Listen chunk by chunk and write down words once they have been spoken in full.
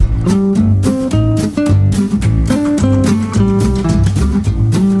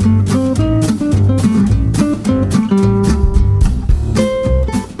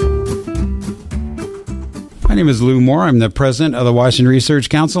is Lou Moore. I'm the president of the Washington Research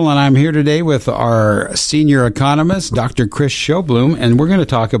Council, and I'm here today with our senior economist, Dr. Chris Sjoblom, and we're going to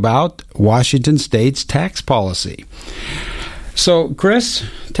talk about Washington State's tax policy. So, Chris,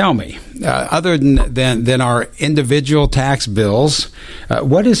 tell me, other than our individual tax bills,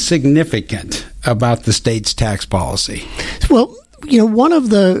 what is significant about the state's tax policy? Well, one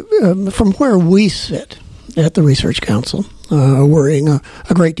of the, from where we sit at the Research Council, worrying a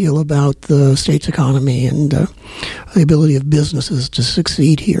great deal about the state's economy and the ability of businesses to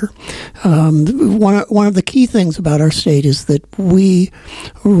succeed here. One of the key things about our state is that we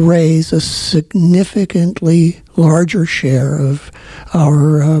raise a significantly larger share of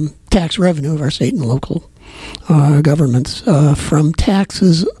our tax revenue of our state and local governments from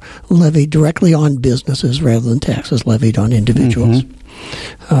taxes levied directly on businesses rather than taxes levied on individuals.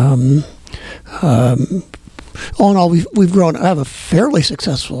 All in all, we've grown. I have a fairly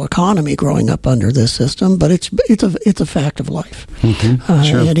successful economy growing up under this system, but it's a fact of life,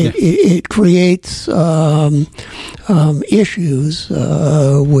 Sure. And it creates issues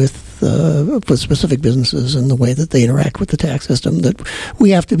with specific businesses and the way that they interact with the tax system that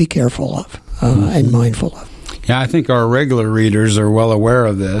we have to be careful of and mindful of. Yeah, I think our regular readers are well aware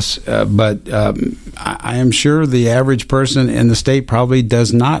of this, but I am sure the average person in the state probably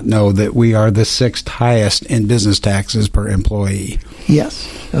does not know that we are the sixth highest in business taxes per employee. Yes.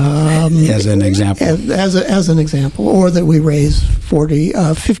 As an example. As an example, or that we raise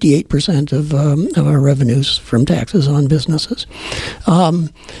 58% of our revenues from taxes on businesses. I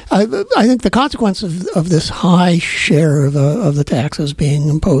think the consequence of this high share of the taxes being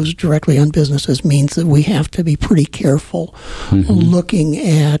imposed directly on businesses means that we have to be pretty careful looking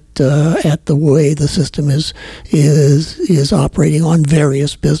at the way the system is operating on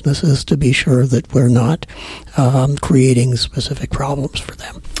various businesses to be sure that we're not creating specific problems for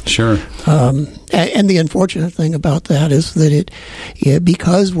them. Sure. And the unfortunate thing about that is that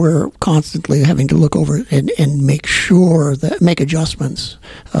because we're constantly having to look over it and make adjustments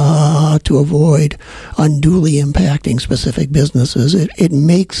to avoid unduly impacting specific businesses, it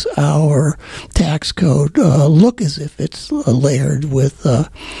makes our tax code look as if it's layered with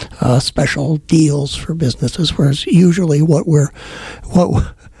special deals for businesses, whereas usually we're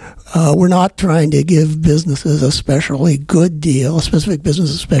not trying to give businesses a specially good deal, a specific business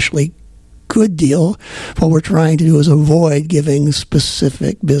especially good deal. What we're trying to do is avoid giving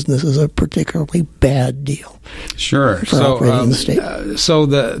specific businesses a particularly bad deal. Sure. For operating in the state. So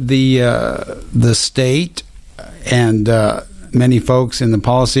the state and many folks in the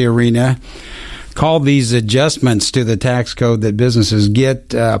policy arena call these adjustments to the tax code that businesses get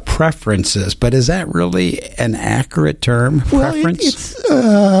preferences, but is that really an accurate term? Preference?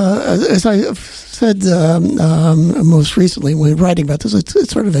 Well, as I said most recently when writing about this, it's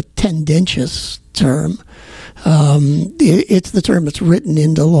sort of a tendentious term. It's the term that's written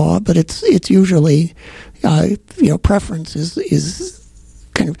into law, but it's usually preference is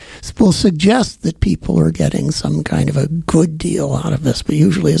kind of will suggest that people are getting some kind of a good deal out of this, but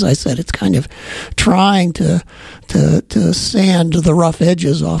usually, as I said, it's kind of trying to sand the rough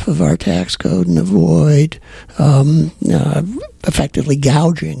edges off of our tax code and avoid effectively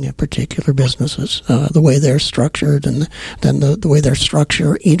gouging particular businesses. The way they're structured and then the way their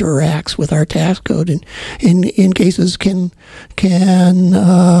structure interacts with our tax code, and in cases can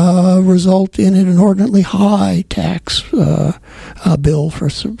result in an inordinately high tax bill for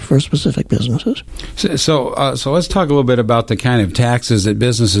specific businesses. So let's talk a little bit about the kind of taxes that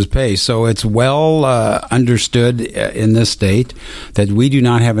businesses pay. So it's well understood in this state that we do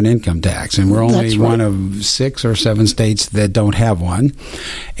not have an income tax, and we're only one of 6 or 7 states that don't have one.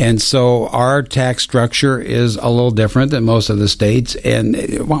 And so our tax structure is a little different than most of the states. And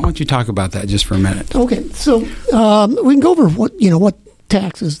why don't you talk about that just for a minute? Okay, so we can go over what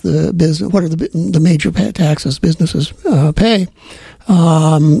taxes what are the major taxes businesses pay.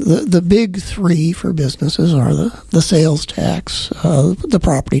 The big three for businesses are the sales tax, the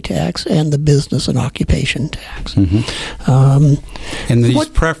property tax, and the business and occupation tax. And these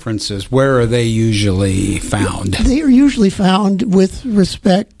preferences, where are they usually found? They are usually found with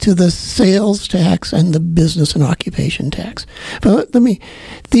respect to the sales tax and the business and occupation tax. But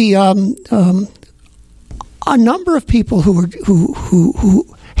a number of people who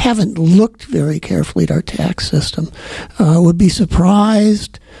haven't looked very carefully at our tax system would be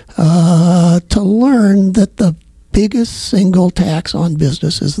surprised to learn that the biggest single tax on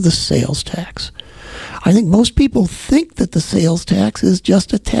business is the sales tax. I think most people think that the sales tax is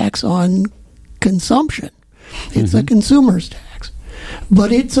just a tax on consumption. It's a consumer's tax,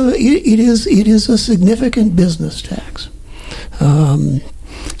 but it is a significant business tax.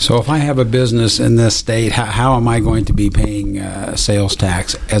 So if I have a business in this state, how am I going to be paying sales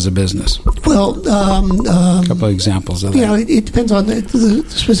tax as a business? Well, a couple of examples of that. It depends on the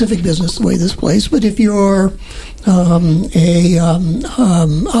specific business, the way this plays. But if you're a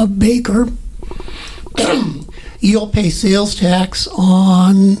baker, you'll pay sales tax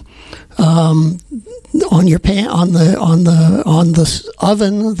on your on the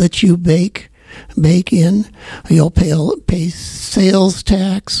oven that you bake in. You'll pay sales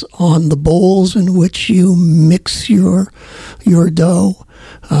tax on the bowls in which you mix your dough.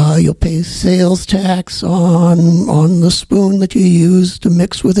 You'll pay sales tax on the spoon that you use to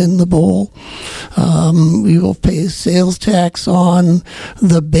mix within the bowl. You'll pay sales tax on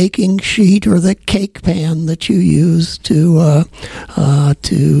the baking sheet or the cake pan that you use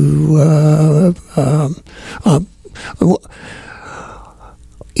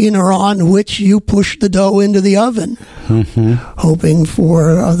in or on which you push the dough into the oven, hoping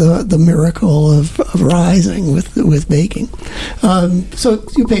for the miracle of rising with baking. So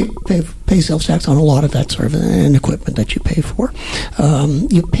you pay sales tax on a lot of that sort of and equipment that you pay for.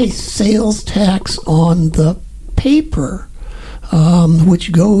 You pay sales tax on the paper,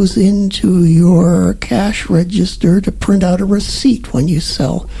 which goes into your cash register to print out a receipt when you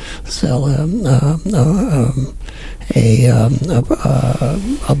sell a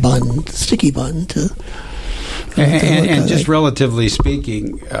bun, sticky bun to. And just relatively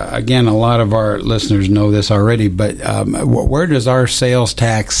speaking, again, a lot of our listeners know this already, but where does our sales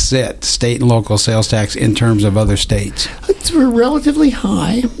tax sit, state and local sales tax, in terms of other states? It's relatively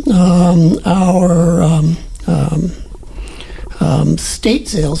high. Our state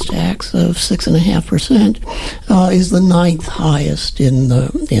sales tax of 6.5% is the 9th highest in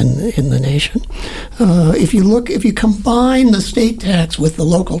the nation. If you combine the state tax with the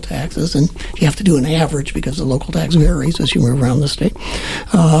local taxes, and you have to do an average because the local tax varies as you move around the state,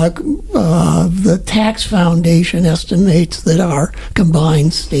 the tax foundation estimates that our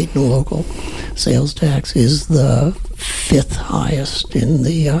combined state and local sales tax is the 5th highest in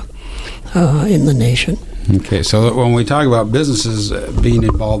the nation. Okay, so when we talk about businesses being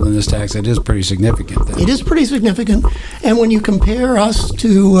involved in this tax, it is pretty significant then. It is pretty significant, and when you compare us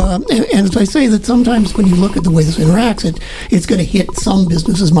to, and as I say, that sometimes when you look at the way this interacts, it's going to hit some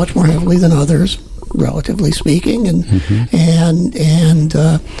businesses much more heavily than others, relatively speaking, and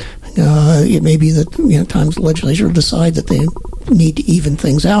it may be that times the legislature will decide that they need to even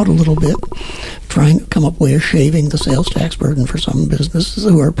things out a little bit, trying to come up with a way of shaving the sales tax burden for some businesses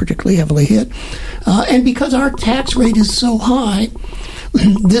who are particularly heavily hit. And because our tax rate is so high,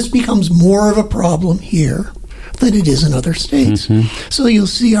 this becomes more of a problem here than it is in other states. So you'll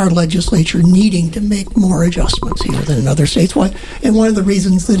see our legislature needing to make more adjustments here than in other states. And one of the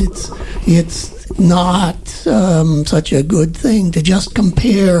reasons that it's not such a good thing to just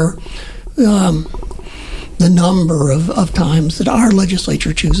compare the number of times that our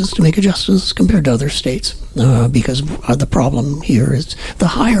legislature chooses to make adjustments compared to other states, because the problem here is the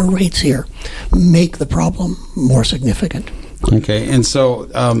higher rates here make the problem more significant. Okay, and so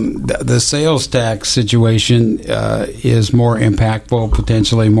the sales tax situation is more impactful,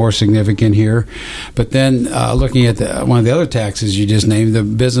 potentially more significant here. But then looking at one of the other taxes you just named, the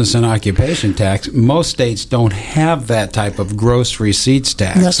business and occupation tax, most states don't have that type of gross receipts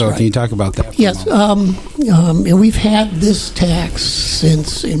tax. That's so right. Can you talk about that? Yes, we've had this tax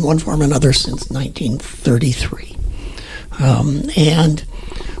in one form or another since 1933. And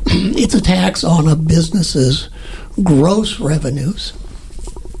it's a tax on a business's gross revenues.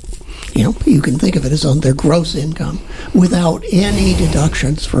 You can think of it as on their gross income without any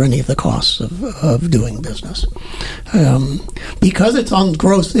deductions for any of the costs of doing business. Because it's on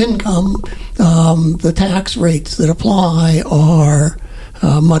gross income, the tax rates that apply are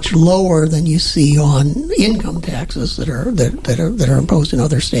much lower than you see on income taxes that are imposed in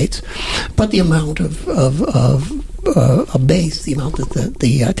other states. But the amount of a base, the amount that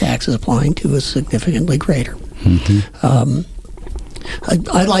the tax is applying to, is significantly greater.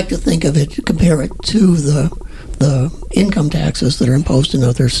 I like to think of it, compare it to the income taxes that are imposed in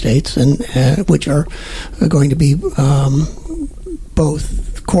other states, and which are going to be both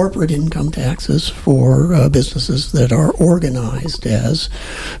corporate income taxes for businesses that are organized as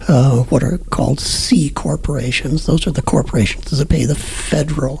what are called C corporations. Those are the corporations that pay the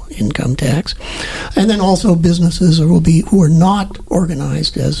federal income tax. And then also businesses who are not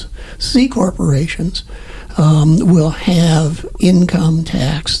organized as C corporations will have income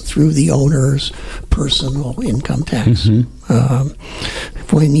tax through the owner's personal income tax.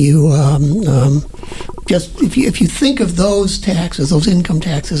 When you if you think of those taxes, those income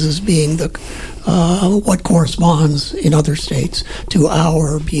taxes, as being what corresponds in other states to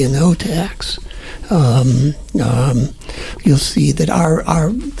our B&O tax. You'll see that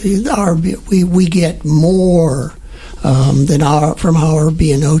we get more from our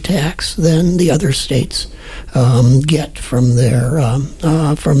B&O tax than the other states get from their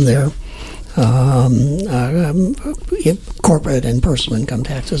corporate and personal income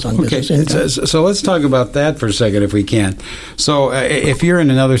taxes on business income. So let's talk about that for a second, if we can. So if you're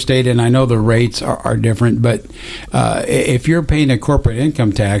in another state, and I know the rates are different, but if you're paying a corporate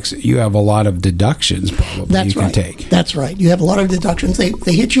income tax, you have a lot of deductions probably can take. That's right. You have a lot of deductions. They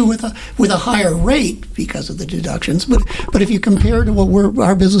hit you with a higher rate because of the deductions. But if you compare to what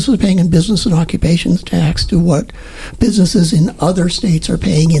our business is paying in business and occupations tax to what businesses in other states are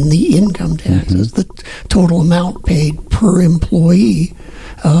paying in the income taxes, the total amount paid per employee,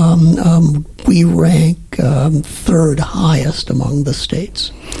 we rank third highest among the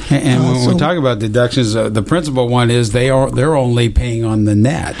states. And when we talk about deductions, the principal one is they're only paying on the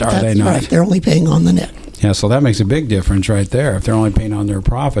net, are they not? That's right. They're only paying on the net. Yeah, so that makes a big difference right there. If they're only paying on their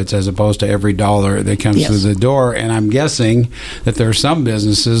profits as opposed to every dollar that comes through the door. And I'm guessing that there are some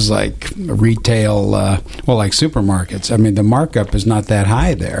businesses like retail, like supermarkets. I mean, the markup is not that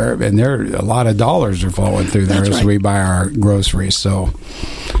high there, and a lot of dollars are flowing through there as we buy our groceries. So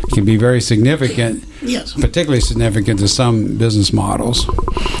it can be very significant, particularly significant to some business models.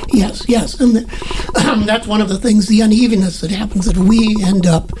 Yes. And that's one of the things, the unevenness that happens, that we end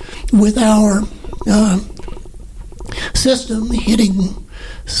up with our system hitting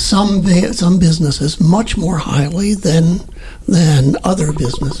some businesses much more highly than other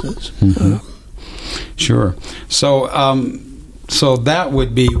businesses. Sure. So that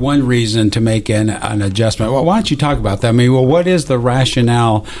would be one reason to make an adjustment. Well, why don't you talk about that? I mean, what is the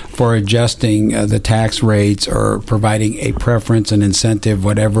rationale for adjusting the tax rates or providing a preference, an incentive,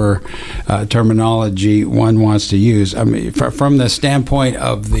 whatever terminology one wants to use? I mean, from the standpoint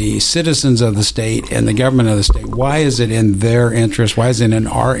of the citizens of the state and the government of the state, why is it in their interest? Why is it in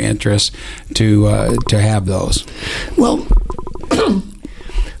our interest to have those? Well,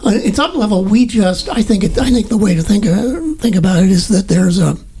 at some level, I think the way to think about it is that there's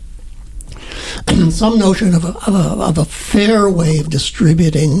some notion of a fair way of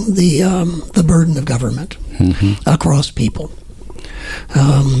distributing the burden of government across people,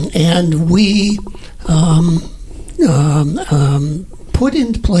 and we put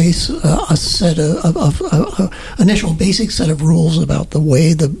into place a set of initial basic set of rules about the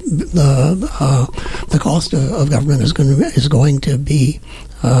way the cost of government is going to be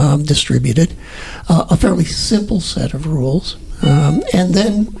distributed, a fairly simple set of rules, and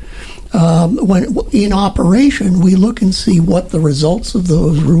then when in operation we look and see what the results of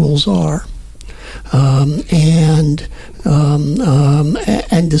those rules are, and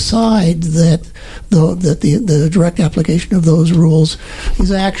decide that the direct application of those rules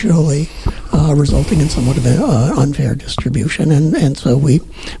is actually resulting in somewhat of an unfair distribution, and so we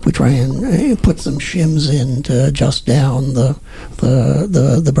try and put some shims in to adjust down the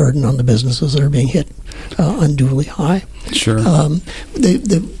burden on the businesses that are being hit unduly high. Sure.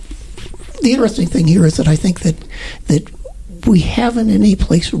 The interesting thing here is that I think that we haven't in any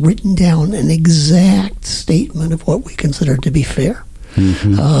place written down an exact statement of what we consider to be fair.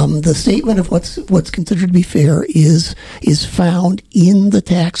 The statement of what's considered to be fair is found in the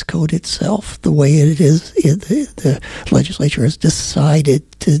tax code itself. The way it is, the legislature has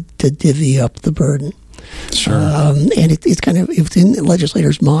decided to divvy up the burden. Sure. And it's in the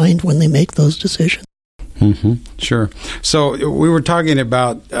legislator's mind when they make those decisions. Sure. So we were talking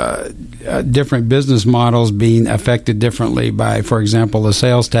about different business models being affected differently by, for example, the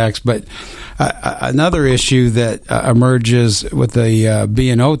sales tax. But another issue that emerges with the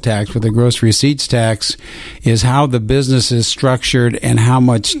B&O tax, with the gross receipts tax, is how the business is structured and how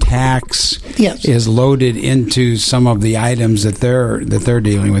much tax is loaded into some of the items that they're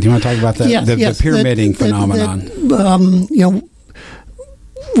dealing with. You want to talk about that? The pyramiding phenomenon.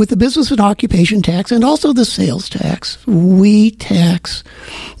 With the business and occupation tax and also the sales tax, we tax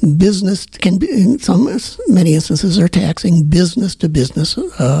business, in many instances are taxing business-to-business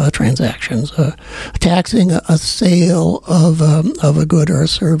transactions, taxing a sale of a good or a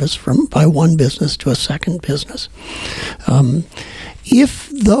service by one business to a second business. If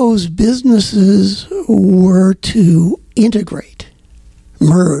those businesses were to integrate,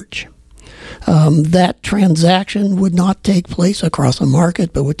 merge, that transaction would not take place across a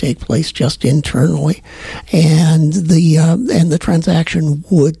market, but would take place just internally, and the transaction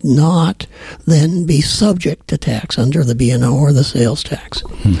would not then be subject to tax under the B&O or the sales tax,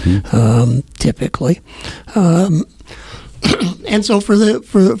 typically. And so for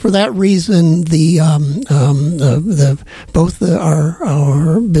that reason,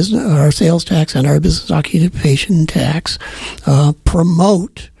 our sales tax and our business occupation tax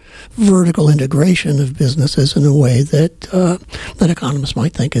promote vertical integration of businesses in a way that economists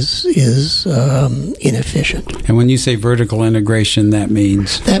might think is inefficient. And when you say vertical integration, that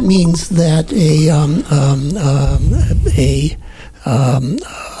means that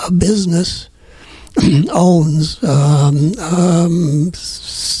a business owns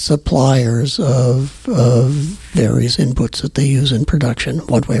suppliers of various inputs that they use in production,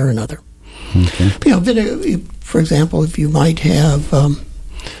 one way or another. Okay. For example, if you might have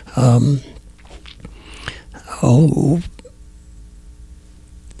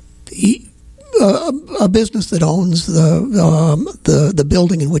a business that owns the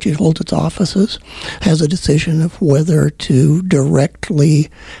building in which it holds its offices has a decision of whether to directly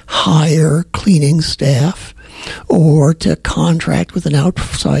hire cleaning staff or to contract with an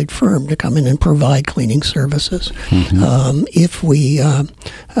outside firm to come in and provide cleaning services. Mm-hmm.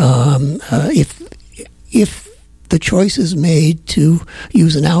 If the choice is made to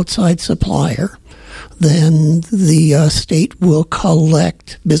use an outside supplier, then the state will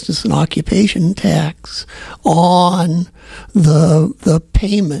collect business and occupation tax on the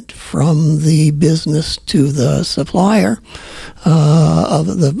payment from the business to the supplier of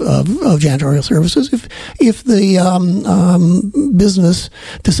janitorial services. If the business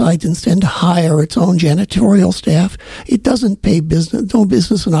decides instead to hire its own janitorial staff, it doesn't pay no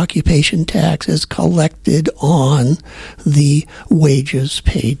business and occupation tax is collected on the wages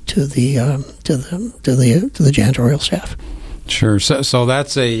paid to the janitorial staff. Sure. So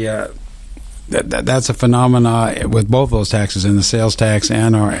that's that's a phenomena with both those taxes, in the sales tax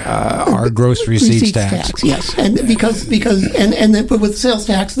and our gross receipts tax. Yes, and but with sales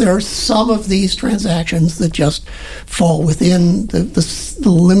tax, there are some of these transactions that just fall within the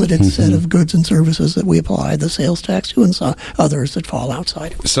limited set of goods and services that we apply the sales tax to, and some others that fall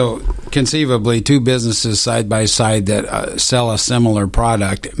outside. So conceivably, two businesses side by side that sell a similar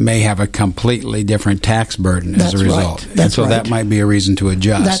product may have a completely different tax burden as a result. Right. That's so that might be a reason to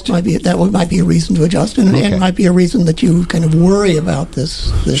adjust. That might be a reason to adjust, and it might be a reason that you kind of worry about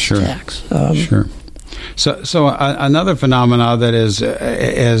this tax. Sure. So another phenomena that is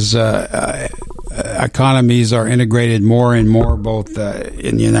as economies are integrated more and more, both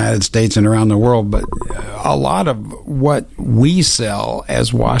in the United States and around the world, but a lot of what we sell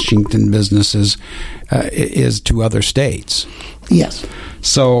as Washington businesses is to other states. Yes.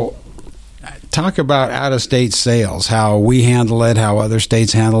 So talk about out-of-state sales, how we handle it, how other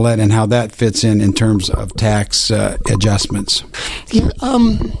states handle it, and how that fits in terms of tax adjustments. Yeah,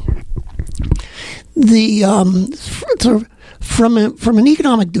 from an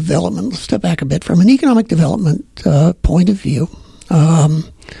economic development, let's step back a bit. From an economic development point of view,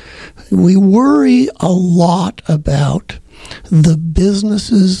 we worry a lot about the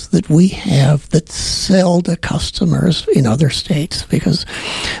businesses that we have that sell to customers in other states, because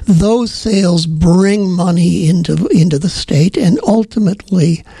those sales bring money into the state, and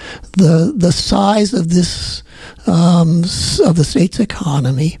ultimately the size of this of the state's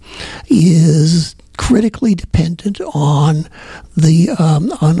economy is critically dependent on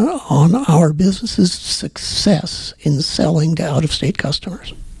on our business's success in selling to out-of-state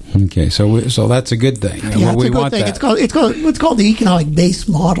customers. Okay, so that's a good thing. Yeah, it's a good thing. It's called the economic base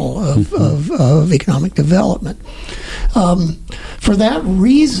model of economic development. For that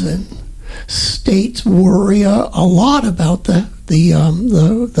reason, states worry a lot about the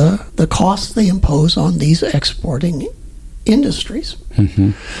costs they impose on these exporting industries.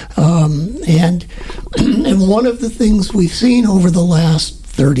 Mm-hmm. And one of the things we've seen over the last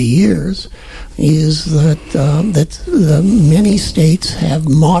 30 years is that many states have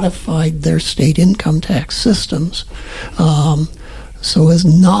modified their state income tax systems so as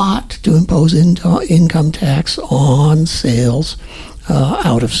not to impose income tax on sales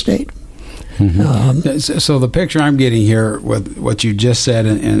out of state. Mm-hmm. So the picture I'm getting here with what you just said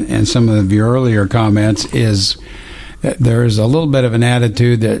and some of your earlier comments is there's a little bit of an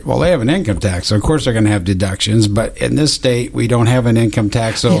attitude that, well, they have an income tax, so of course they're going to have deductions, but in this state we don't have an income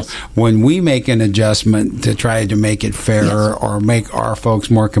tax, so when we make an adjustment to try to make it fairer or make our folks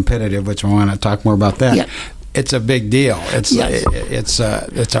more competitive, which I want to talk more about that, it's a big deal. It's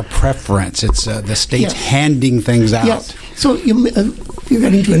a preference. It's the state's handing things out. Yes. So you're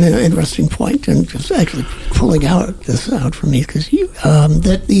getting to an interesting point, and just actually pulling this out from me, because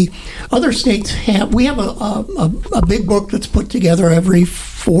that the other states have. We have a big book that's put together every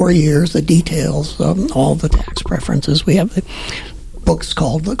 4 years that details all the tax preferences. We have books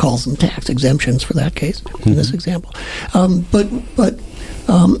calls them tax exemptions for that case in this example. But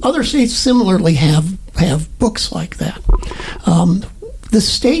other states similarly have books like that. The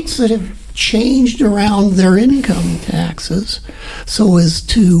states that have changed around their income taxes so as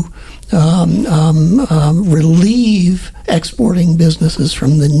to relieve exporting businesses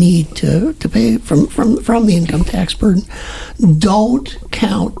from the need to pay from the income tax burden don't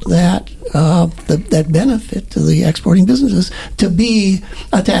count that that benefit to the exporting businesses to be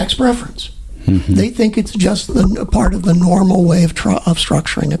a tax preference. Mm-hmm. They think it's just a part of the normal way of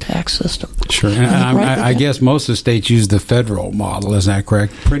structuring a tax system. Sure. And I guess most of the states use the federal model. Is that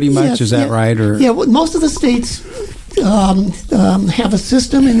correct? Pretty much. Yes, is that right? Or well, most of the states have a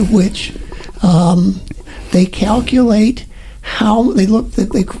system in which they calculate how they look.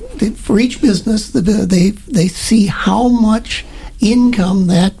 For each business, they see how much income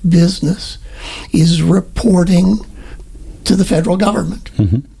that business is reporting to the federal government.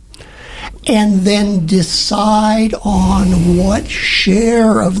 Mm-hmm. And then decide on what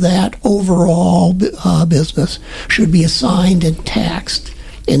share of that overall business should be assigned and taxed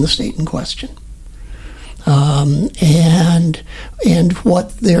in the state in question. And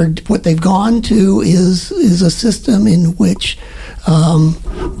what they've gone to is a system in which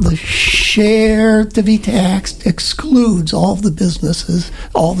the share to be taxed excludes all of the businesses,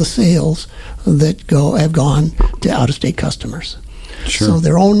 all the sales that have gone to out-of-state customers. Sure. So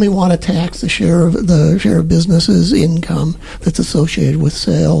they only want to tax the share of business's income that's associated with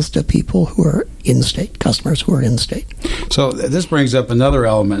sales to people who are in-state, customers who are in-state. So this brings up another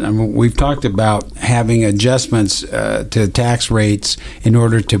element. I mean, we've talked about having adjustments to tax rates in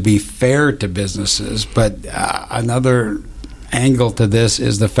order to be fair to businesses, but another angle to this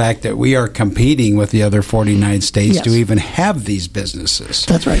is the fact that we are competing with the other 49 states to even have these businesses.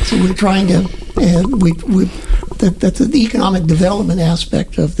 That's right. So we're trying to that's the economic development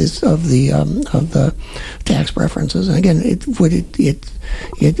aspect of this of the tax preferences. And again,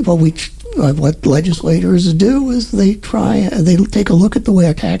 what legislators do is they take a look at the way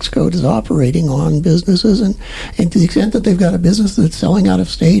our tax code is operating on businesses, and to the extent that they've got a business that's selling out of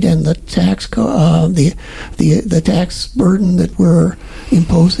state and the tax the tax burden that we're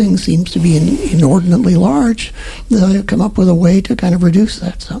imposing seems to be inordinately large, they'll come up with a way to kind of reduce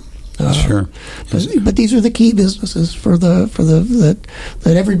that some. Sure, but these are the key businesses that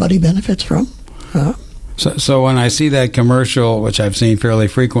everybody benefits from. So when I see that commercial, which I've seen fairly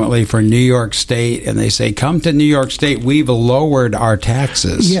frequently for New York State, and they say, "Come to New York State, we've lowered our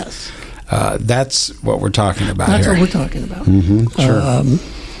taxes." Yes, that's what we're talking about. That's here. What we're talking about. Mm-hmm.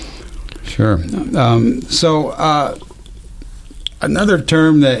 Sure. So another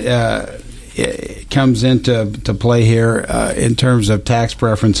term that comes into play here in terms of tax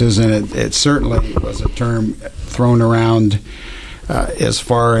preferences, and it certainly was a term thrown around as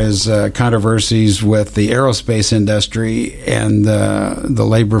far as controversies with the aerospace industry and the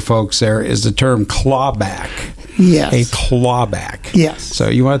labor folks there, is the term clawback. Yes. A clawback. Yes. So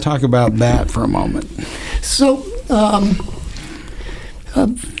you want to talk about that for a moment? So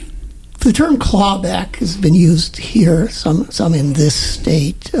the term clawback has been used here, some in this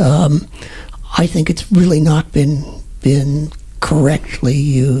state. I think it's really not been correctly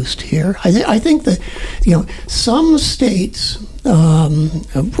used here. I think that some states, not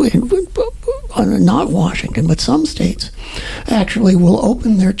Washington, but some states actually will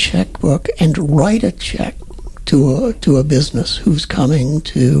open their checkbook and write a check to a business who's coming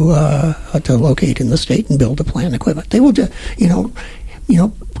to locate in the state and build a plant equipment. They will just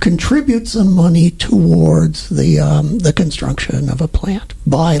contribute some money towards the construction of a plant,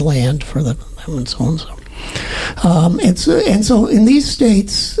 buy land for them, and so on and so. And so in these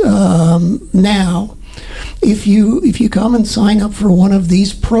states now, if you come and sign up for one of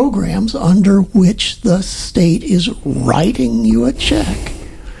these programs under which the state is writing you a check,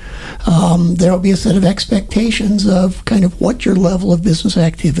 there will be a set of expectations of kind of what your level of business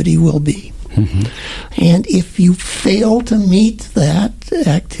activity will be. Mm-hmm. And if you fail to meet that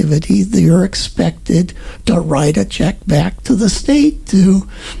activity, you're expected to write a check back to the state to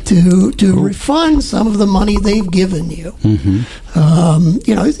refund some of the money they've given you. Mm-hmm.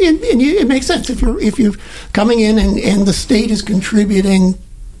 It makes sense if you're coming in and the state is contributing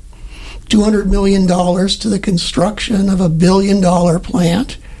 $200 million to the construction of $1 billion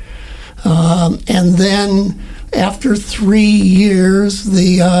plant, and then after 3 years,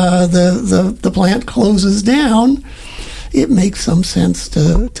 the plant closes down. It makes some sense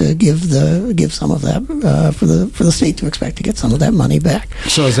to give some of that for the state to expect to get some of that money back.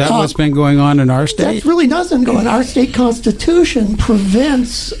 So is that what's been going on in our state? That really doesn't go on. Our state constitution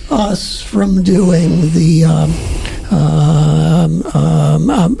prevents us from doing the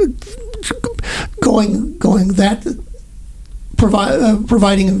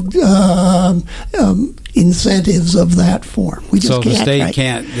providing incentives of that form. We just so can't, the state right?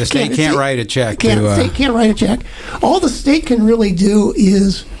 can't. The state can't write a check. The state can't write a check. All the state can really do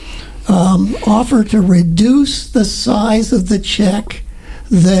is offer to reduce the size of the check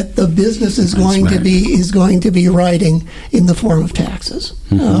that the business is going to be writing in the form of taxes.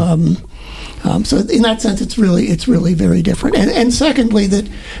 Mm-hmm. So in that sense, it's really very different. And secondly,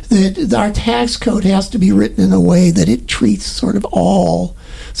 that our tax code has to be written in a way that it treats sort of all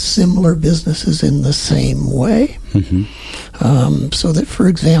similar businesses in the same way. Mm-hmm. So that, for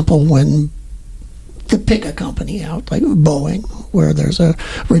example, to pick a company out, like Boeing, where there's a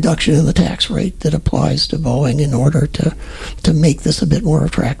reduction in the tax rate that applies to Boeing in order to make this a bit more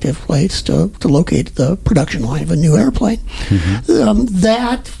attractive place to locate the production line of a new airplane. Mm-hmm.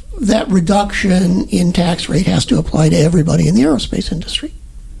 That reduction in tax rate has to apply to everybody in the aerospace industry.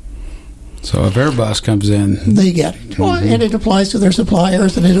 So if Airbus comes in, they get it. Mm-hmm. Well, and it applies to their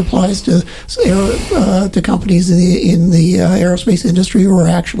suppliers, and it applies to companies in the aerospace industry who are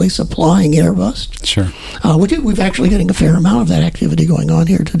actually supplying Airbus. Sure. We've actually getting a fair amount of that activity going on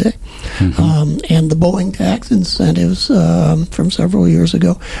here today. Mm-hmm. And the Boeing tax incentives from several years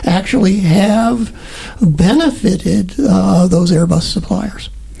ago actually have benefited those Airbus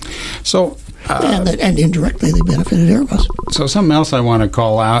suppliers. So, and indirectly, they benefited Airbus. So something else I want to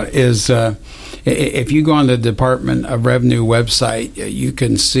call out is if you go on the Department of Revenue website, you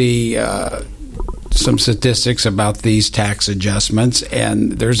can see some statistics about these tax adjustments,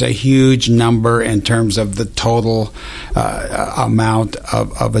 and there's a huge number in terms of the total amount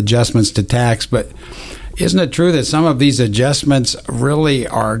of adjustments to tax. But isn't it true that some of these adjustments really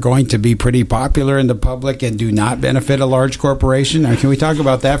are going to be pretty popular in the public and do not benefit a large corporation? Or can we talk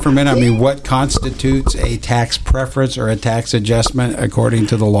about that for a minute? I mean, what constitutes a tax preference or a tax adjustment according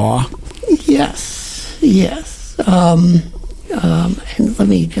to the law? Yes. And let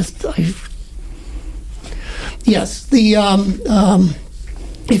me just... Yes,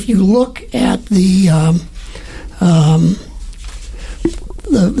 if you look at the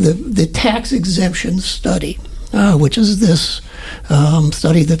tax exemption study, which is this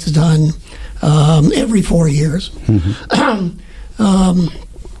study that's done every 4 years. Mm-hmm.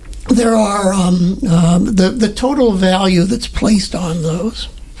 There are the total value that's placed on those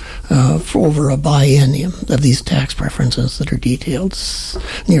for over a biennium of these tax preferences that are detailed,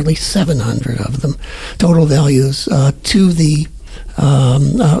 nearly 700 of them. Total values to the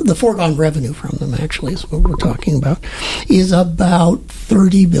foregone revenue from them, actually, is what we're talking about, is about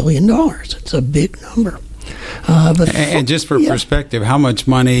 $30 billion. It's a big number. And just for perspective, how much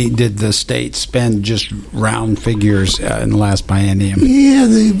money did the state spend, just round figures, in the last biennium? Yeah,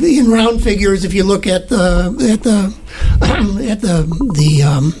 in round figures, if you look at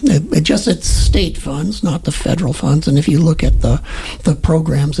just at state funds, not the federal funds, and if you look at the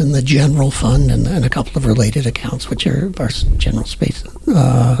programs in the general fund and a couple of related accounts, which are our general space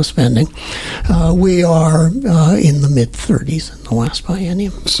spending, we are in the mid-30s in the last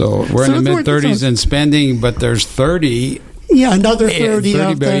biennium. So we're in the mid-30s in spending, but there's 30. Yeah, another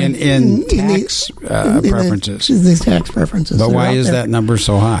 30 billion in tax preferences. These tax preferences. But why is that number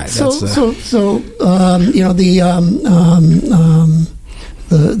so high? There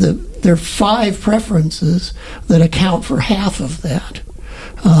are 5 preferences that account for half of that.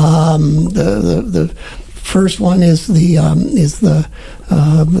 The first one is the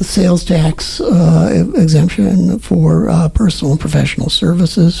sales tax exemption for personal and professional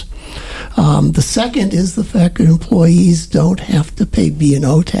services. The second is the fact that employees don't have to pay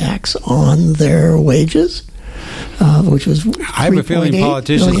B&O tax on their wages, which was I have a feeling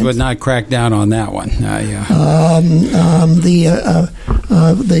politicians would not crack down on that one. The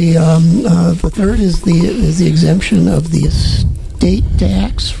third is the exemption of the estate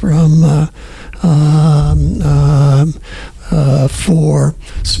tax from for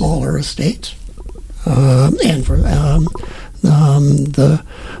smaller estates, and for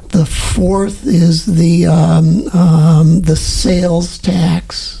the fourth is the sales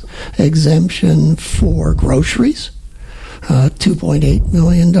tax exemption for groceries, $2.8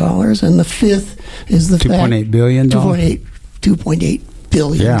 million, and the fifth is the $2.8 billion. $2.8 billion.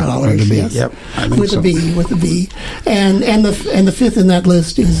 Yes. Yep, with a B, and the fifth in that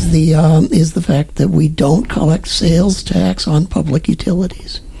list is the fact that we don't collect sales tax on public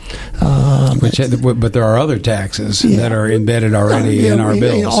utilities. But there are other taxes that are embedded already in our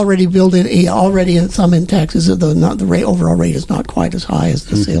bills. Already built in. Already in some in taxes, the rate, overall rate is not quite as high as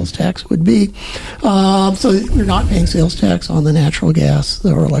the sales tax would be. So you're not paying sales tax on the natural gas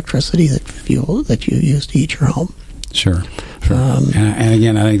or electricity that you use to heat your home. Sure. And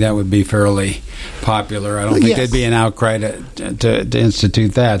again, I think that would be fairly popular. I don't think there'd be an outcry to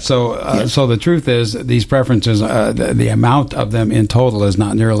institute that. So, so the truth is, these preferences, the amount of them in total is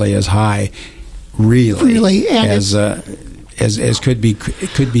not nearly as high, really as could be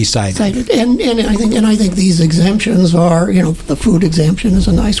cited. And I think these exemptions are, the food exemption is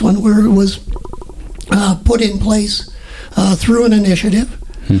a nice one, where it was put in place through an initiative.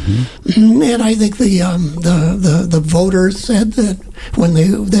 Mm-hmm. And I think the voters said that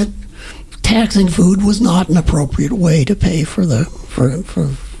that taxing food was not an appropriate way to pay for the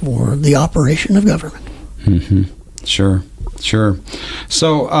operation of government. Mm-hmm. Sure.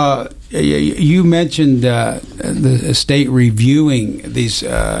 So you mentioned the state reviewing these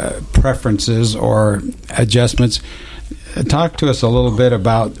preferences or adjustments. Talk to us a little bit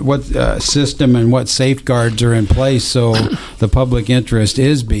about what system and what safeguards are in place so the public interest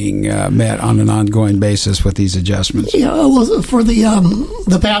is being met on an ongoing basis with these adjustments. Yeah, well, for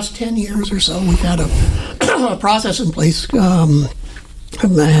the past 10 years or so, we've had a process in place. An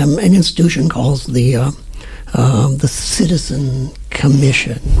institution calls the Citizen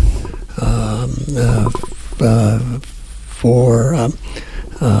Commission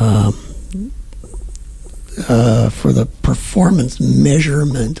for the performance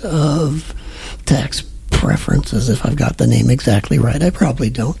measurement of tax preferences, if I've got the name exactly right. I probably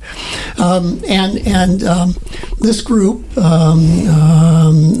don't. This group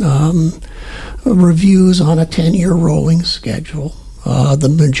reviews on a 10-year rolling schedule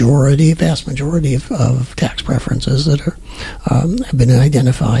the vast majority of tax preferences that have been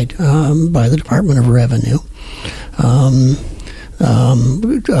identified by the Department of Revenue.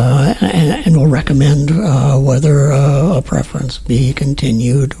 And will recommend whether a preference be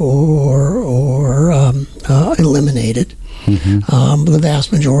continued or eliminated. Mm-hmm. The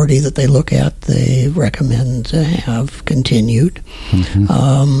vast majority that they look at, they recommend to have continued.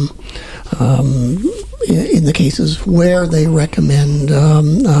 Mm-hmm. In the cases where they recommend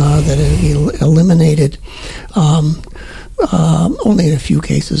that it be eliminated, only in a few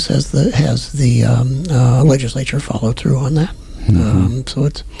cases has the legislature followed through on that. Mm-hmm. So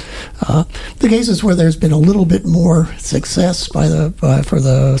it's the cases where there's been a little bit more success for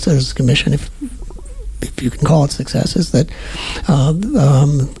the Citizens Commission, if you can call it success, is that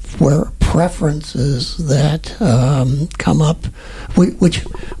where preferences that come up, which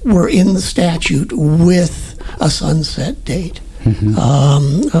were in the statute with a sunset date. Mm-hmm.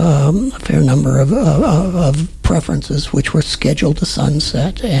 A fair number of preferences which were scheduled to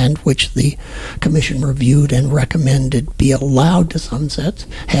sunset and which the Commission reviewed and recommended be allowed to sunset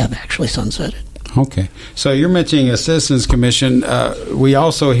have actually sunsetted. Okay. So you're mentioning a Citizens Commission. We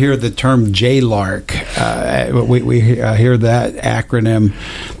also hear the term JLARC. We hear that acronym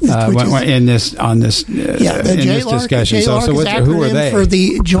in this discussion. JLARC so who are they? For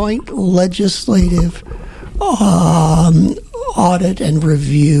the Joint Legislative Audit and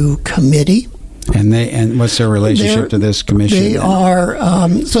Review Committee. And what's their relationship to this commission? They are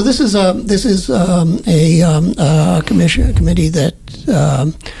so. This is a committee that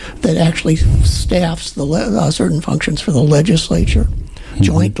actually staffs certain functions for the legislature. Mm-hmm.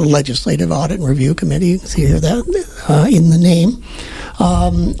 Joint Legislative Audit and Review Committee. You can see here that in the name,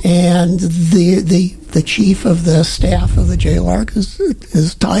 and the chief of the staff of the JLARC,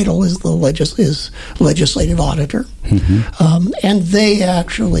 his title is legislative auditor, mm-hmm. And they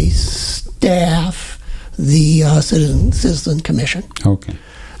actually staff the Citizen Commission. Okay.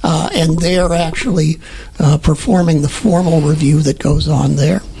 And they're actually performing the formal review that goes on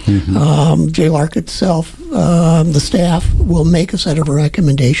there. Mm-hmm. JLARC itself, the staff will make a set of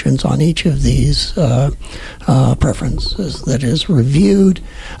recommendations on each of these preferences that is reviewed,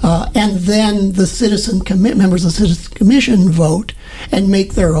 and then the members of the Citizen Commission vote and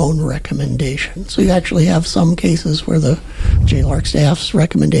make their own recommendation. So you actually have some cases where the JLARC staff's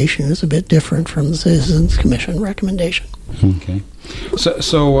recommendation is a bit different from the Citizens Commission recommendation. Okay.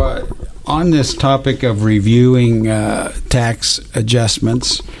 So on this topic of reviewing tax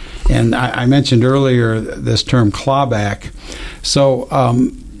adjustments, and I mentioned earlier this term clawback. So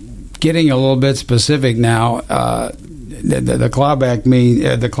getting a little bit specific now, the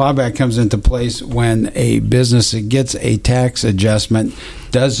clawback comes into place when a business that gets a tax adjustment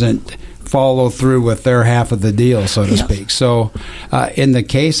doesn't follow through with their half of the deal, so to speak. So in the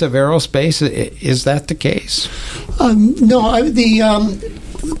case of aerospace, is that the case? No,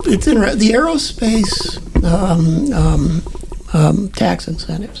 it's interesting. The aerospace tax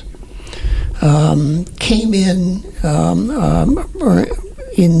incentives came in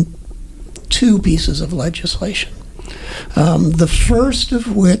two pieces of legislation. The first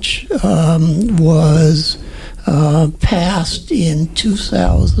of which was passed in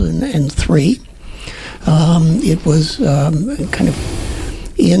 2003. It was kind of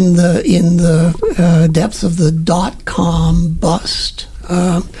in the depths of the .com bust,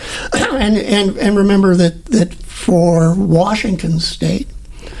 and remember that for Washington State,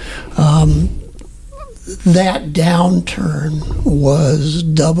 that downturn was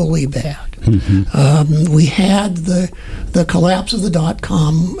doubly bad. We had the collapse of the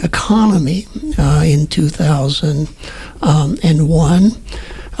 .com economy in 2001,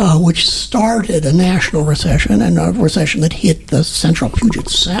 which started a national recession, and a recession that hit the central Puget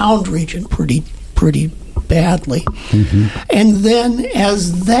Sound region pretty badly. And then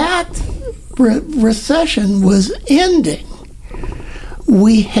as that recession was ending,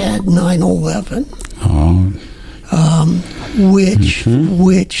 we had 9/11, which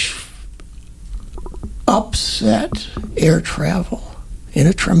upset air travel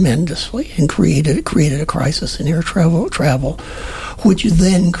tremendously and created a crisis in air travel, which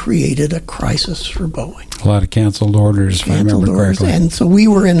then created a crisis for Boeing. A lot of canceled orders, if I remember correctly. And so we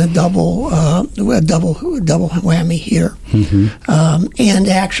were in a double whammy here, and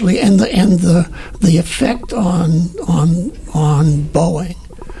actually, the effect on Boeing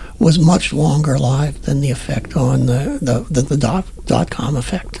was much longer lived than the effect on the .com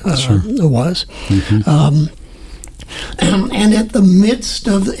effect was. And at the midst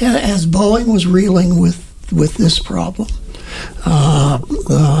of, as Boeing was reeling with this problem,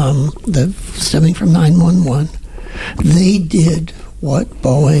 stemming from 9/11, they did what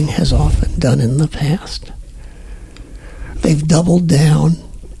Boeing has often done in the past. They've doubled down,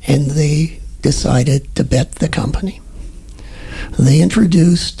 and they decided to bet the company. They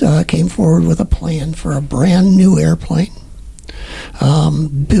came forward with a plan for a brand new airplane,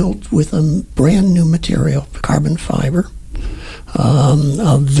 built with a brand new material, carbon fiber,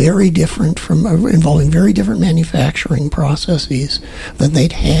 involving very different manufacturing processes than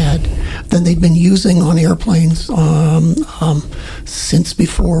they'd been using on airplanes since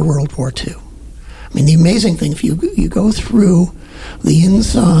before World War II. I mean, the amazing thing, if you go through the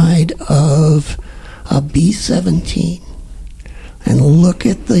inside of a B-17 and look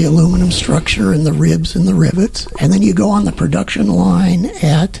at the aluminum structure and the ribs and the rivets, and then you go on the production line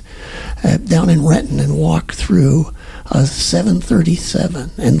down in Renton and walk through a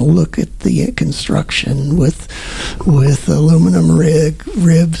 737 and look at the construction with aluminum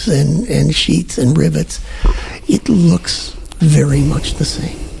ribs and sheets and rivets, it looks very much the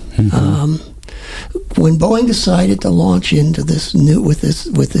same. When Boeing decided to launch into this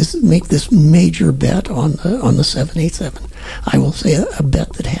make this major bet on the 787, I will say a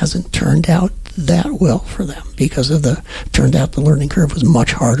bet that hasn't turned out that well for them, because turned out the learning curve was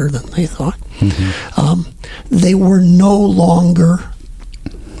much harder than they thought. They were no longer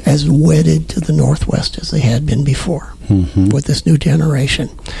as wedded to the Northwest as they had been before with this new generation,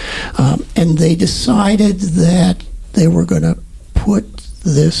 and they decided that they were going to put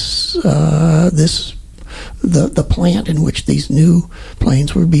the plant in which these new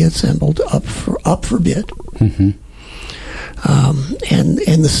planes would be assembled up for bid. And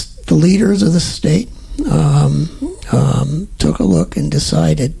the leaders of the state took a look and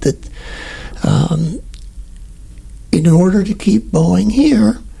decided that in order to keep Boeing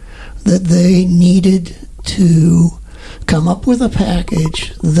here, that they needed to come up with a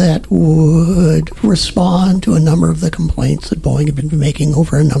package that would respond to a number of the complaints that Boeing had been making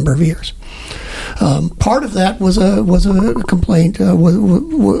over a number of years. Part of that was a complaint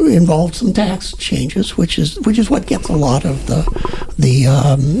involved some tax changes, which is what gets a lot of the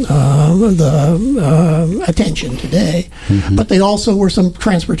attention today. But they also were some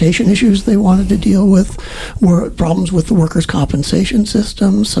transportation issues they wanted to deal with, were problems with the workers' compensation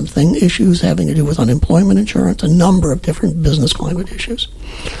system, issues having to do with unemployment insurance, a number of different business climate issues.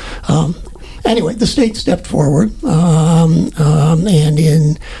 Anyway, the state stepped forward and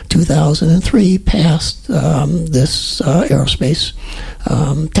in 2003 passed this aerospace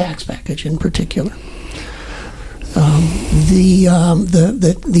tax package in particular. The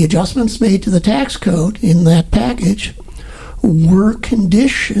adjustments made to the tax code in that package were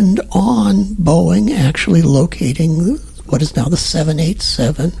conditioned on Boeing actually locating what is now the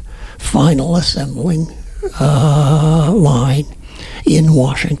 787 final assembling line in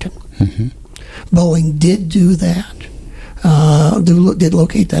Washington. Boeing did do that, did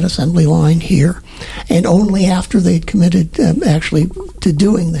locate that assembly line here, and only after they'd committed actually to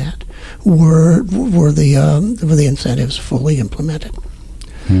doing that were the incentives fully implemented.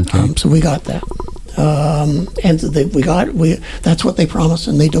 So we got that, and that's what they promised,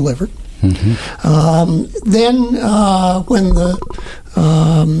 and they delivered. Then when the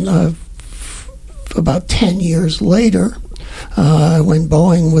about 10 years later, when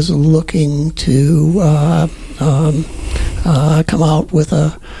Boeing was looking to come out with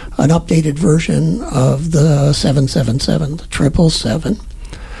an updated version of the 777, the 777,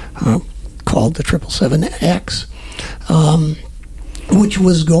 called the 777X, which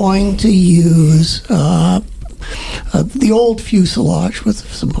was going to use the old fuselage with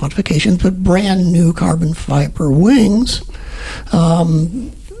some modifications, but brand new carbon fiber wings.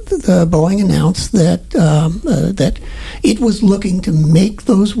 The Boeing announced that that it was looking to make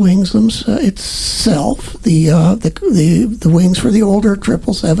those wings itself. The wings for the older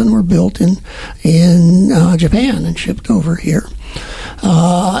 777 were built in Japan and shipped over here,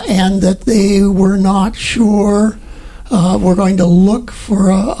 and that they were not sure. We're going to look for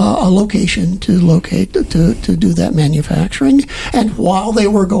a location to do that manufacturing, and while they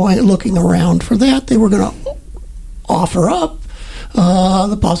were looking around for that, they were going to offer up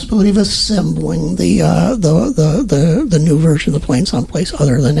the possibility of assembling the new version of the plane someplace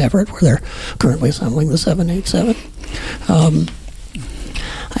other than Everett, where they're currently assembling the 787.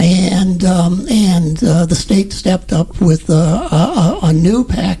 And the state stepped up with a new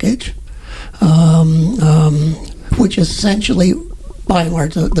package, which essentially, by and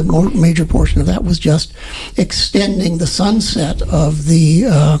large, the major portion of that was just extending the sunset of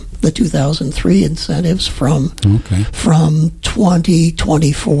the 2003 incentives from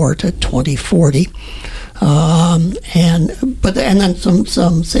 2024 to 2040, and then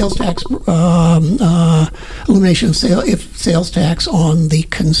some sales tax elimination of sales tax on the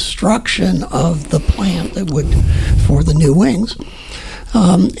construction of the plant that would for the new wings.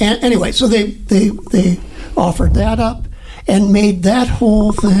 Anyway, so they offered that up and made that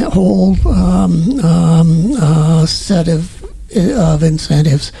whole set of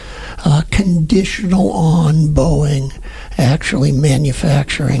incentives conditional on Boeing actually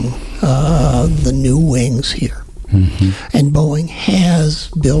manufacturing the new wings here. Mm-hmm. And Boeing has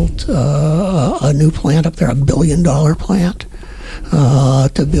built a new plant up there, $1 billion plant,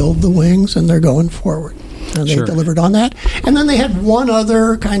 to build the wings, and they're going forward. And they delivered on that, and then they had one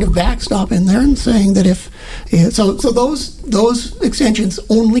other kind of backstop in there, and saying that if those extensions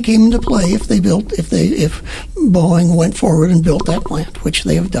only came into play if Boeing went forward and built that plant, which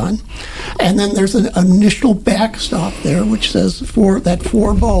they have done, and then there's an initial backstop there, which says for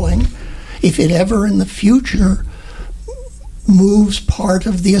Boeing, if it ever in the future moves part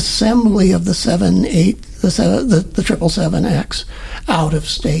of the assembly of the 777X out of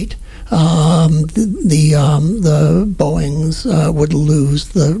state, the Boeings would lose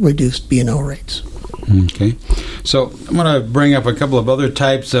the reduced B&O rates. Okay. So I'm going to bring up a couple of other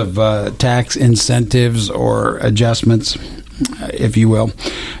types of tax incentives or adjustments, if you will.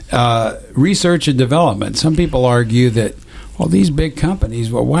 Research and development. Some people argue that, well, these big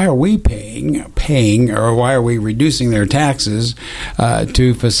companies, why are we paying, or why are we reducing their taxes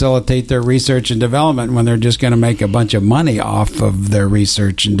to facilitate their research and development when they're just going to make a bunch of money off of their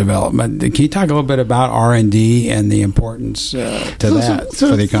research and development? Can you talk a little bit about R&D and the importance for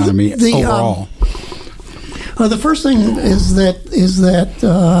the economy overall? The first thing is that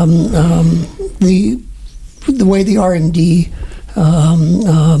the way the R&D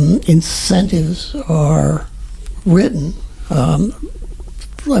incentives are written. I'm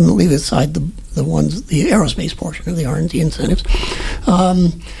going to leave aside the aerospace portion of the R&D incentives.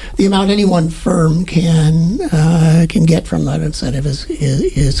 The amount any one firm can get from that incentive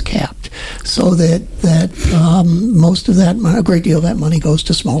is capped, so that most of that, a great deal of that money goes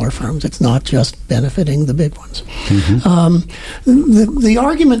to smaller firms. It's not just benefiting the big ones. Mm-hmm. The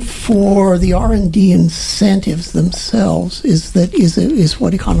argument for the R&D incentives themselves is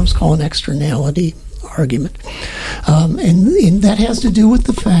what economists call an externality argument, and that has to do with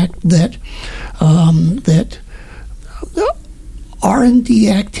the fact that R&D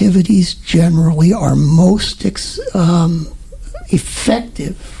activities generally are most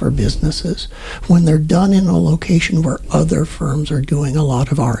effective for businesses when they're done in a location where other firms are doing a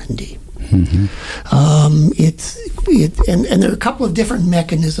lot of R&D. Mm-hmm. And there are a couple of different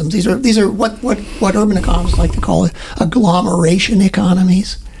mechanisms. These are what urban economists like to call agglomeration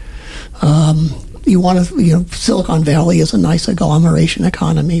economies. Silicon Valley is a nice agglomeration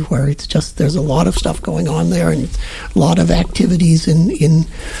economy where it's just there's a lot of stuff going on there and a lot of activities in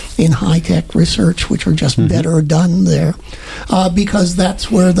high tech research which are just better done there because that's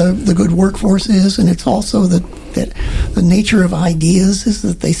where the good workforce is, and it's also that the nature of ideas is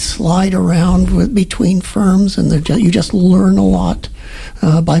that they slide around between firms, and you just learn a lot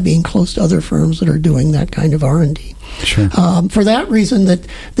by being close to other firms that are doing that kind of R&D. Sure. For that reason, that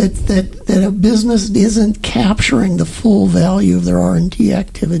a business isn't capturing the full value of their R&D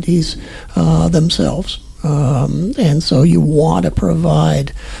activities themselves. And so you want to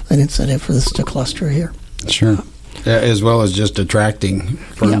provide an incentive for this to cluster here. Sure. As well as just attracting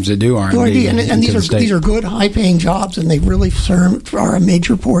firms that do R&D. And these are good, high-paying jobs, and they really are a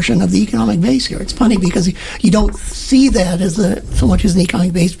major portion of the economic base here. It's funny because you don't see that as so much as an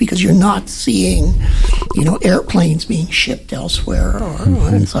economic base because you're not seeing, airplanes being shipped elsewhere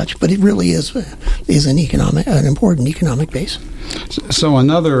and such. But it really is an important economic base. So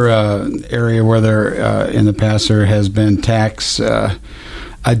another area where there in the past there has been tax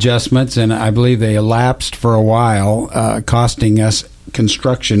adjustments, and I believe they elapsed for a while, costing us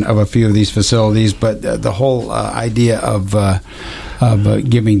construction of a few of these facilities. But the whole idea of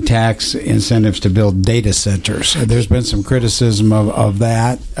giving tax incentives to build data centers, there's been some criticism of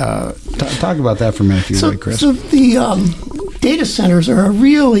that. Talk about that for a minute, if you would, Chris. So the data centers are a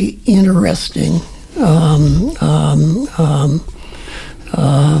really interesting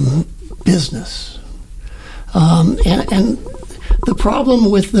business, and the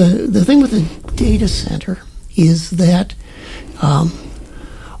problem with the thing with the data center is that a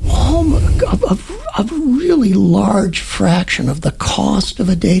really large fraction of the cost of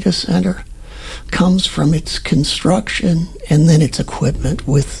a data center comes from its construction and then its equipment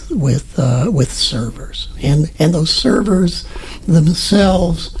with servers, and those servers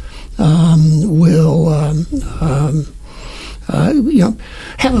themselves will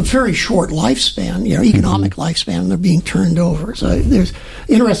have a very short lifespan, economic lifespan. They're being turned over. So there's an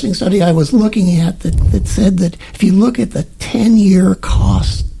interesting study I was looking at that said that if you look at the 10-year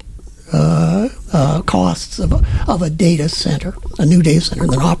costs of a data center, a new data center,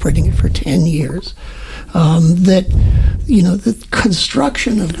 and then operating it for 10 years, that the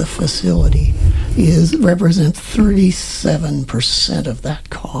construction of the facility represents 37% of that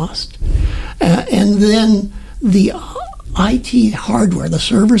cost, and then the IT hardware, the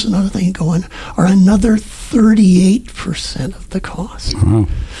servers and other things going, are another 38% of the cost. Wow.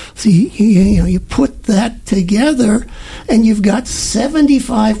 So you put that together, and you've got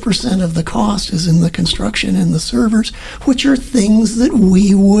 75% of the cost is in the construction and the servers, which are things that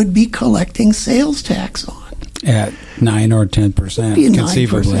we would be collecting sales tax on. At 9 or 10%,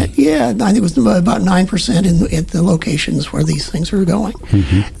 conceivably. 9%. Yeah, I think it was about 9% in the locations where these things are going.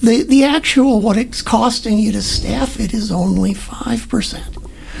 Mm-hmm. The actual, what it's costing you to staff it is only 5%.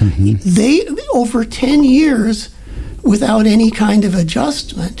 Mm-hmm. They, over 10 years, without any kind of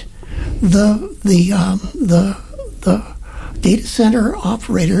adjustment, the data center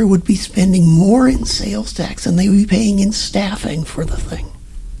operator would be spending more in sales tax than they would be paying in staffing for the thing.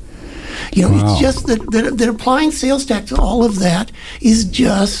 Wow. It's just that applying sales tax to all of that is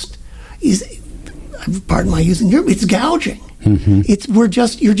pardon my using term, it's gouging. Mm-hmm.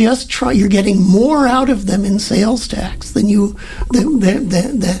 You're getting more out of them in sales tax than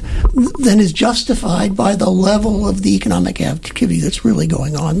is justified by the level of the economic activity that's really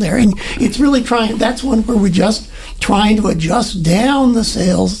going on there. And it's really that's one where we're just trying to adjust down the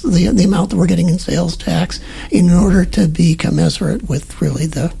sales, the amount that we're getting in sales tax in order to be commensurate with really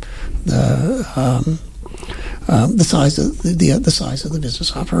the size of the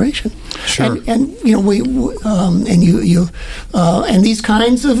business operation. Sure. And these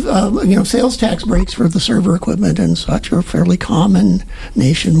kinds of sales tax breaks for the server equipment and such are fairly common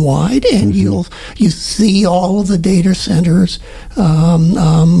nationwide, and you see all of the data centers going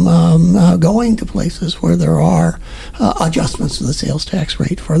to places where there are adjustments to the sales tax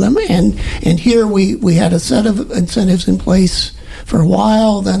rate for them. And here we had a set of incentives in place for a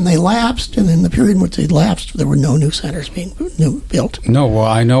while, then they lapsed, and in the period in which they lapsed, there were no new centers being built. No, well,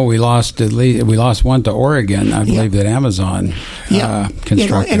 I know we lost one to Oregon. I believe that Amazon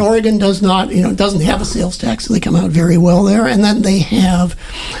constructed. And Oregon doesn't have a sales tax, so they come out very well there. And then they have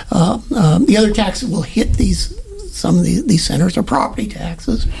the other tax that will hit some of these centers are property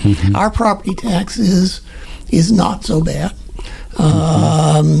taxes. Mm-hmm. Our property tax is not so bad.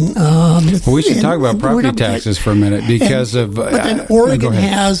 We should talk about property taxes for a minute because but then Oregon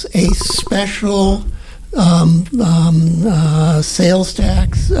has a special sales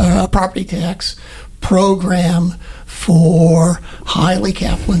tax, property tax program for highly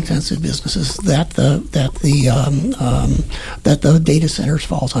capital-intensive businesses that the data centers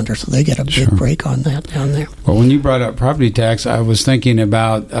falls under, so they get a big break on that down there. Well, when you brought up property tax, I was thinking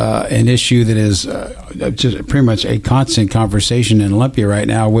about an issue that is just pretty much a constant conversation in Olympia right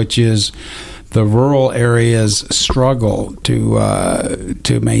now, which is the rural areas struggle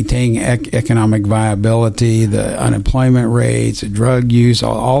to maintain economic viability, the unemployment rates, the drug use,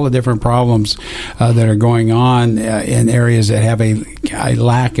 all the different problems that are going on in areas that have a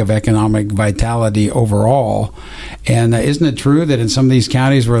lack of economic vitality overall. And isn't it true that in some of these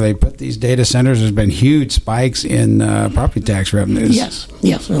counties where they put these data centers, there's been huge spikes in property tax revenues?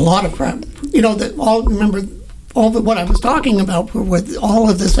 Yes, a lot of crap. What I was talking about with all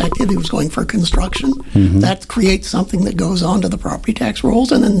of this activity was going for construction. Mm-hmm. That creates something that goes onto the property tax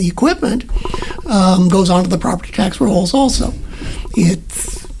rolls, and then the equipment goes onto the property tax rolls also. It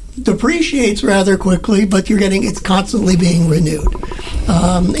depreciates rather quickly, but it's constantly being renewed,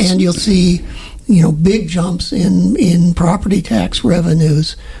 and you'll see big jumps in property tax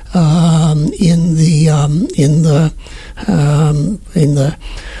revenues in the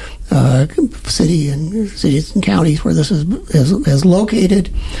cities and counties where this is located,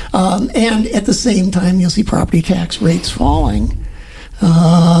 and at the same time you'll see property tax rates falling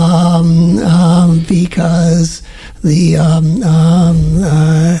because the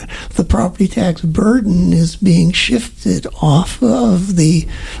property tax burden is being shifted off of the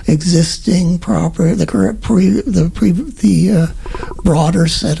existing the broader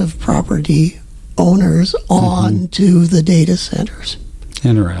set of property owners onto the data centers.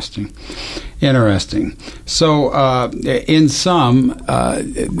 Interesting. So, in sum,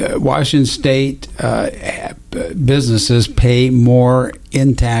 Washington State businesses pay more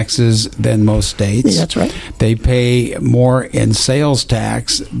in taxes than most states. That's right. They pay more in sales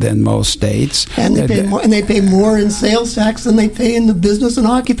tax than most states, and they pay more in sales tax than they pay in the business and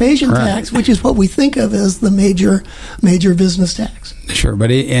occupation tax, which is what we think of as the major business tax. Sure, but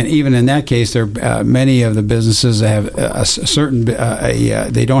even in that case, there many of the businesses have a certain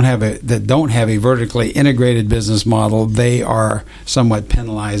they don't have a vertically integrated business model. They are somewhat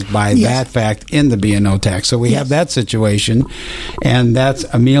penalized by that fact in the B&O tax. So we have that situation, and that's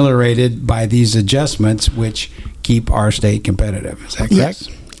ameliorated by these adjustments, which keep our state competitive. Is that correct? Yes,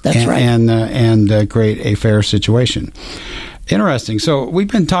 that's right. And create a fair situation. Interesting. So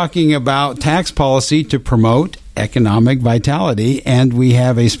we've been talking about tax policy to promote economic vitality, and we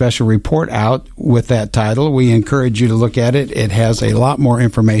have a special report out with that title. We encourage you to look at it. It has a lot more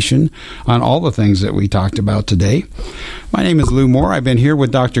information on all the things that we talked about today. My name is Lou Moore. I've been here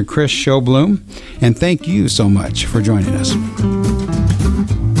with Dr. Chris Sjoblom, and thank you so much for joining us.